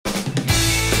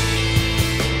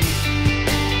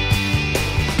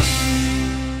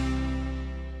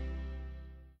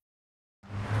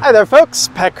Hi there folks,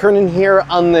 Pat Kernan here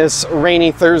on this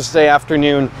rainy Thursday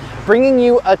afternoon, bringing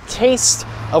you a taste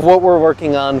of what we're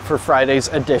working on for Friday's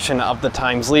edition of the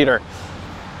Times Leader.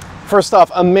 First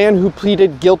off, a man who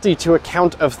pleaded guilty to a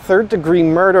count of third-degree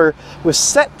murder was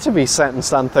set to be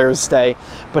sentenced on Thursday,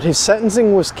 but his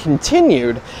sentencing was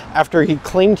continued after he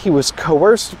claimed he was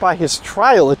coerced by his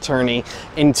trial attorney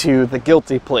into the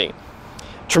guilty plea.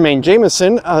 Tremaine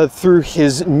Jamison, through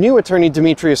his new attorney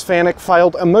Demetrius Fanick,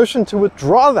 filed a motion to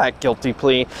withdraw that guilty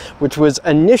plea, which was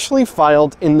initially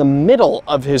filed in the middle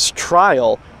of his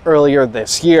trial earlier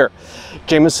this year.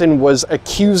 Jamison was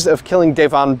accused of killing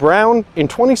Davon Brown in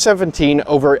 2017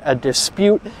 over a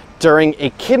dispute during a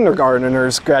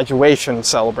kindergartner's graduation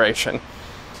celebration.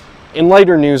 In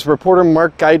lighter news, reporter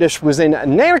Mark Geidish was in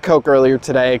Nanticoke earlier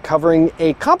today covering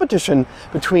a competition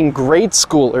between grade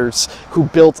schoolers who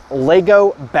built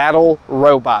Lego battle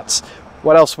robots.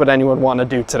 What else would anyone want to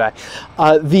do today?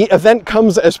 The event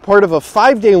comes as part of a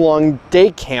 5-day-long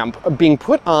day camp being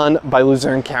put on by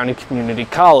Luzerne County Community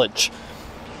College.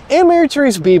 Anne Mary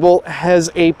Therese Biebel has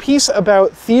a piece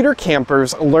about theater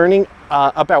campers learning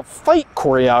about fight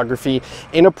choreography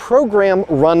in a program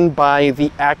run by the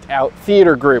Act Out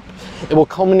Theater Group. It will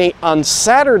culminate on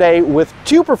Saturday with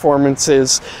 2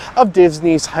 performances of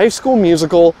Disney's High School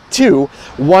Musical 2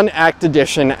 one-act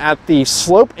edition at the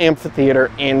Slope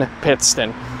Amphitheater in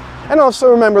Pittston. And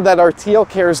also remember that our TL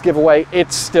Cares giveaway,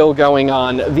 it's still going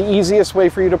on. The easiest way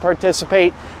for you to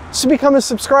participate is to become a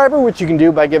subscriber, which you can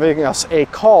do by giving us a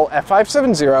call at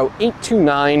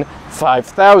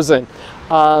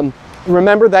 570-829-5000.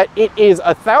 Remember that it is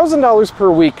 $1,000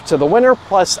 per week to the winner,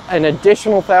 plus an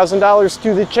additional $1,000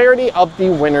 to the charity of the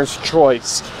winner's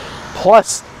choice,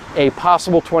 plus a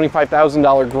possible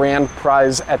 $25,000 grand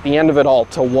prize at the end of it all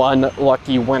to one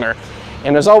lucky winner.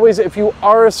 And as always, if you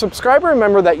are a subscriber,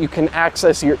 remember that you can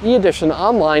access your e-edition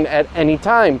online at any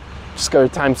time. Just go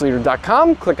to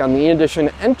timesleader.com, click on the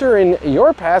e-edition, enter in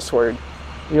your password,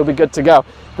 and you'll be good to go.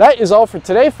 That is all for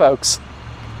today, folks.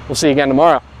 We'll see you again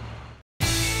tomorrow.